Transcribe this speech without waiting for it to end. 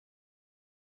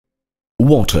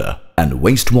water and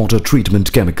wastewater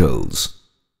treatment chemicals.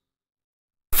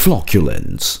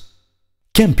 Flocculants.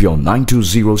 Campion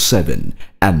 9207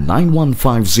 and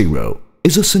 9150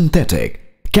 is a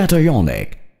synthetic,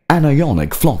 cationic, anionic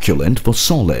flocculant for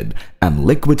solid and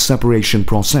liquid separation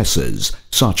processes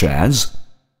such as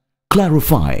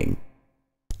clarifying,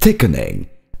 thickening,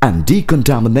 and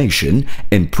decontamination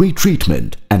in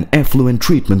pre-treatment and effluent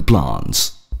treatment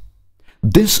plants.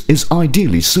 This is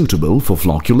ideally suitable for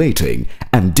flocculating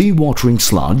and dewatering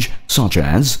sludge such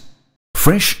as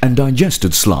fresh and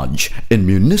digested sludge in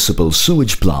municipal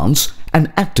sewage plants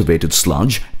and activated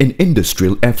sludge in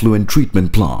industrial effluent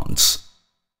treatment plants.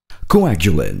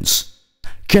 Coagulants.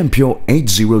 Campion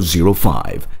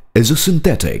 8005 is a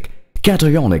synthetic,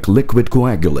 cationic liquid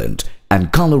coagulant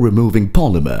and color-removing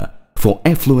polymer for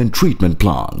effluent treatment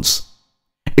plants.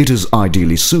 It is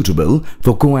ideally suitable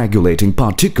for coagulating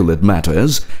particulate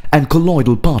matters and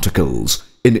colloidal particles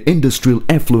in industrial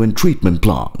effluent treatment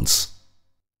plants.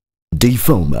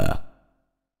 Defoamer.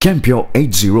 Campion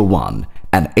 801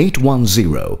 and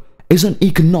 810 is an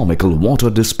economical water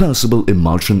dispersible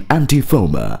emulsion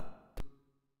antifoamer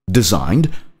designed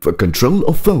for control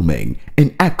of foaming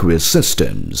in aqueous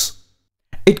systems.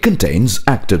 It contains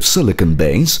active silicon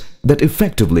base that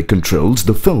effectively controls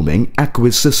the foaming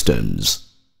aqueous systems.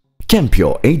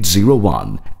 Campion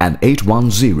 801 and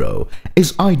 810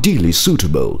 is ideally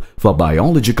suitable for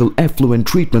biological effluent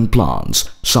treatment plants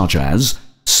such as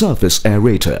surface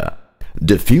aerator,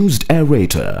 diffused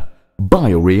aerator,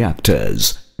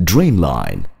 bioreactors,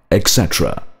 drainline,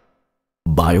 etc.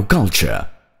 Bioculture.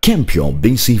 Campion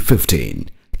BC15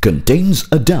 contains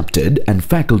adapted and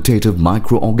facultative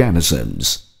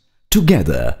microorganisms,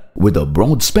 together with a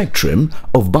broad spectrum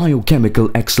of biochemical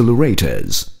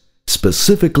accelerators,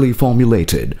 specifically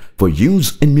formulated for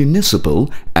use in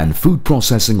municipal and food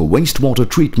processing wastewater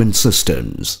treatment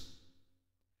systems.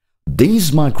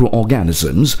 These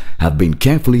microorganisms have been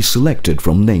carefully selected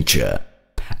from nature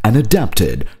and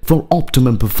adapted for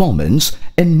optimum performance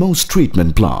in most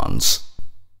treatment plants.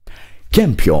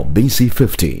 Campion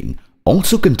BC15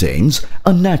 also contains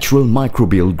a natural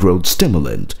microbial growth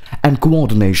stimulant and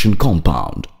coordination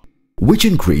compound, which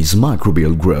increase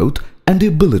microbial growth and the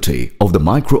ability of the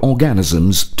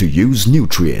microorganisms to use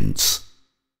nutrients.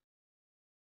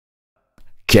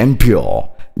 Campion,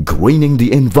 greening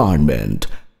the environment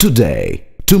today,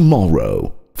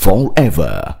 tomorrow,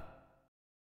 forever.